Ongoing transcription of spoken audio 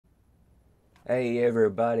Hey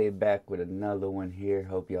everybody, back with another one here.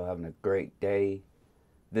 Hope y'all having a great day.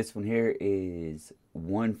 This one here is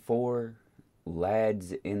ONEFOUR,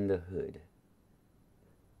 Ladz in the Hood.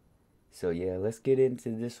 So yeah, let's get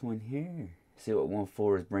into this one here. See what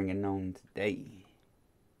ONEFOUR is bringing on today.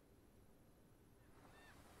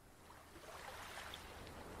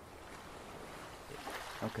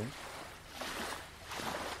 Okay.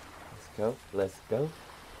 Let's go.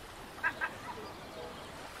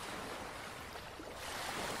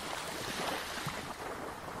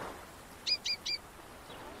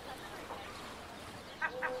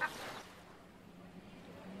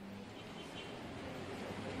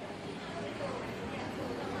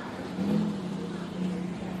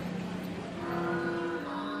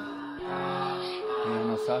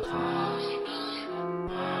 No socks on.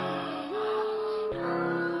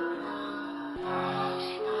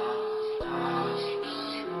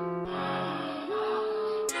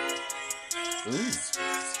 Ooh.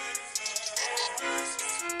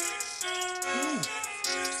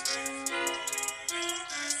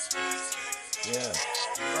 Yeah.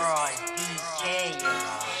 Right, DK, you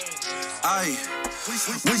know. Aye,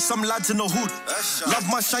 we some lads in the hood. Love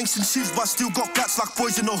my shanks and shivs, but still got gats like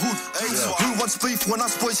boys in the hood. Who wants beef when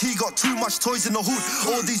us boys, he got too much toys in the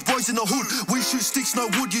hood. All these boys in the hood, we shoot sticks, no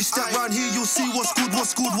wood. You step round here, you'll see what's good,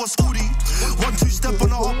 what's good, what's goody. 1-2 step on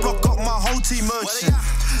the hot block, got my whole team merchant.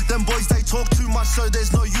 Them boys, they talk too much, so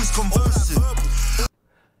there's no use conversing.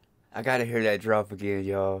 I gotta hear that drop again,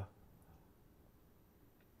 y'all.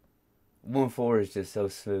 ONEFOUR is just so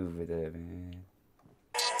smooth with it, man.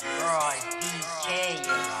 Right, DK, you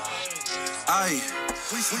know. Aye,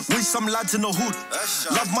 we some lads in the hood.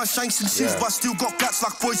 Love my shanks and shivs, but still got gats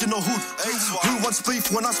like boys in the hood. Who wants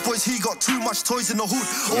beef when us boys, he got too much toys in the hood.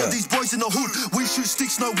 All these boys in the hood, we shoot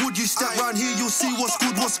sticks, no wood. You step round here, you'll see what's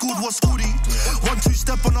good, what's good, what's goody. 1-2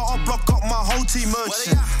 step on the hot block, got my whole team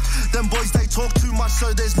merchant. Them boys, they talk too much,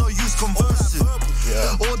 so there's no use conversing.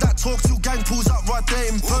 All that talk till gang pulls up right there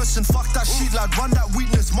in person. Fuck that shit, lad, run that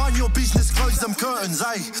weakness. Mind your business, close them curtains,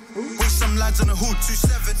 aye. We some lads in the hood,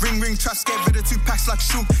 2-7. Ring, traps, get rid of 2 packs like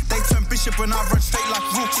shoe. They turn bishop and I run straight like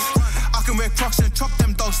rooks. I can wear Crocs and chop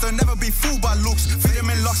them dogs, they'll never be fooled by looks. Feed them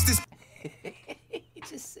and lost this.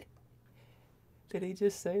 Did he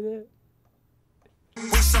just say that?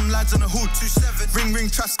 We some lads in the hood, 2-7. Ring,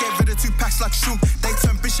 traps, get rid of 2 packs like shoe. They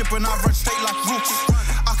turn bishop and I run straight like rooks.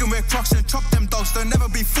 I can wear Crocs and chop them dogs, they'll never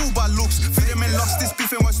be fooled by looks. Feed them and lost this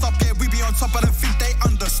beef and won't stop, yeah, we be on top, I don't think they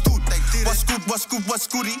understood. They did what's good, what's good, what's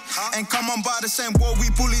goody. And come on by the same war, we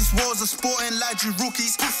bullies, wars of sport and lads, you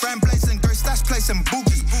rookies. Brand blades and go stash place and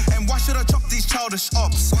boogie. And why should I chop these childish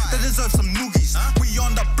ops? They deserve some noogies. We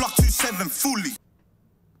on the block 2-7 fully.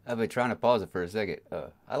 I've been trying to pause it for a second.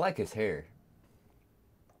 I like his hair.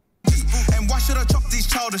 And why should I chop these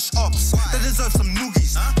childish ops? They deserve some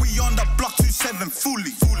noogies. We on the block 2-7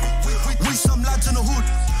 fully. We some lads in the hood,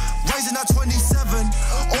 raising at 27,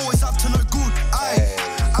 always up to no good. Aye,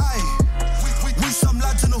 aye. We some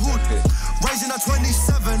lads in the hood, raising at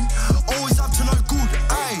 27, always up to no good.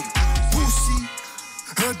 Aye, pussy.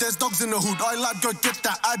 Heard there's dogs in the hood, I like go get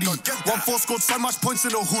that addy. 1-4 scored so much points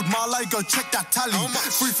in the hood, my like go check that tally.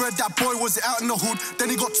 Free Fred, that boy was out in the hood,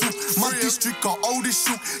 then he got took. My district got oldest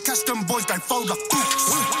shook, catch them boys, they fold like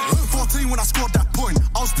cooks. 14 when I scored that point,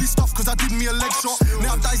 I was pissed off cause I did me a leg shot.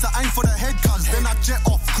 Nowadays I aim for the head cuz, then I jet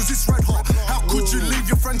off cause it's red hot. How could you leave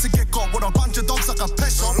your friend to get got with a bunch of dogs like a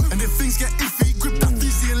pet shop? And if things get iffy, grip that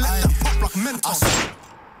VC and let that pop like Mentos.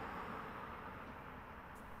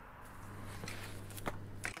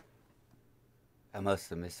 I must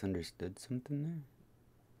have misunderstood something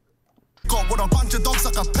there. Got with a bunch of dogs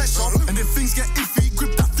like a pet shop. And if things get iffy,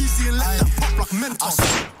 grip that VC and let that pop like Mentos.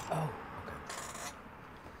 Oh,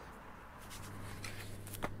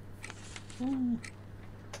 okay.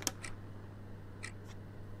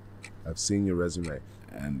 I've seen your resume,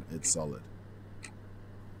 and it's solid.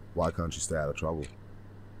 Why can't you stay out of trouble?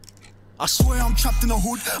 I swear I'm trapped in the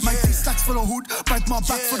hood, make these stacks for the hood, break my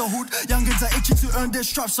back for the hood. Youngins are itching to earn their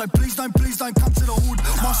stripes, so please don't come to the hood.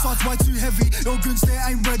 My side's way too heavy, your goons they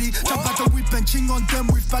ain't ready. Jump out the whip and ching on them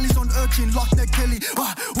with valleys on urchin, lock their Kelly.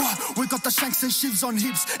 We got the shanks and shivs on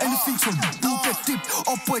hips, anything from bull get dipped.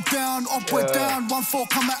 Up way down, 1-4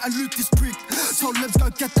 come out and loot this prick. So let's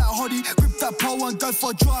go get that hottie, grip that pole and go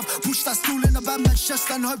for a drive. Push that stool in the Batman's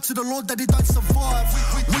chest and hope to the Lord that he don't survive.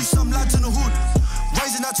 We some lads in the hood,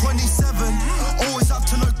 raising at 27, always up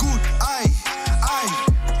to no good. Aye, aye.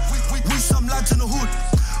 We some lads in the hood,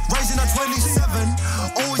 raising at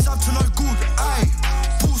 27, always up to no good. Aye,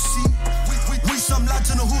 pussy. We some lads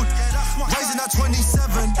in the hood, raising at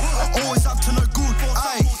 27, always up to no good.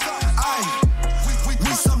 Aye, aye.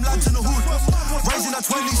 We some lads in the hood, that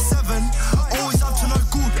 27, always up to no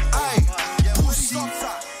good, ayy. Pussy.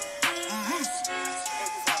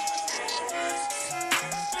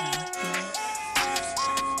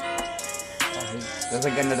 Does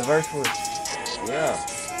it get into the verse for it? Yeah.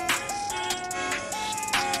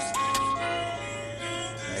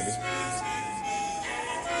 Maybe.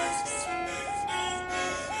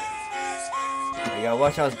 Hey, y'all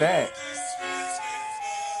watch y'all's back.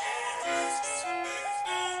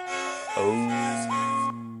 Oh.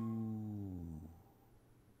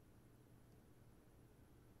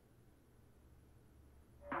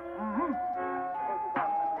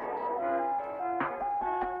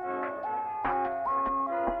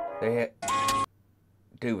 They had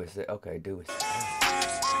do is it okay, do is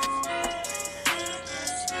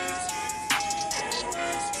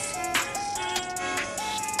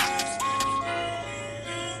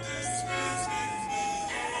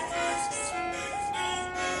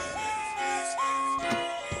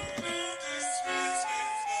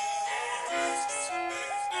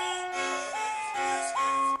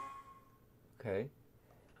okay.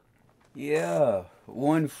 Yeah,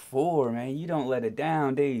 1-4, man. You don't let it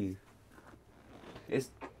down, do you?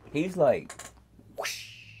 He's like whoosh,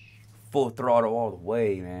 full throttle all the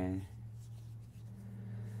way, man.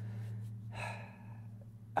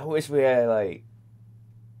 I wish we had like,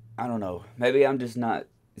 I don't know, maybe I'm just not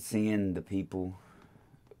seeing the people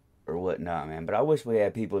or whatnot, man. But I wish we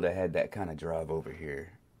had people that had that kind of drive over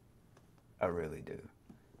here. I really do.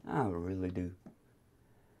 I really do.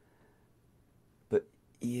 But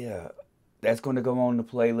yeah, that's going to go on the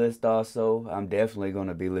playlist also. I'm definitely going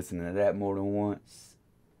to be listening to that more than once.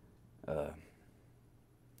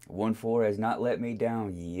 1-4 has not let me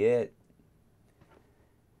down yet.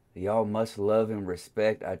 Y'all much love and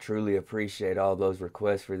respect. I truly appreciate all those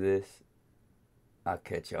requests for this. I'll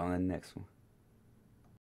catch y'all on the next one.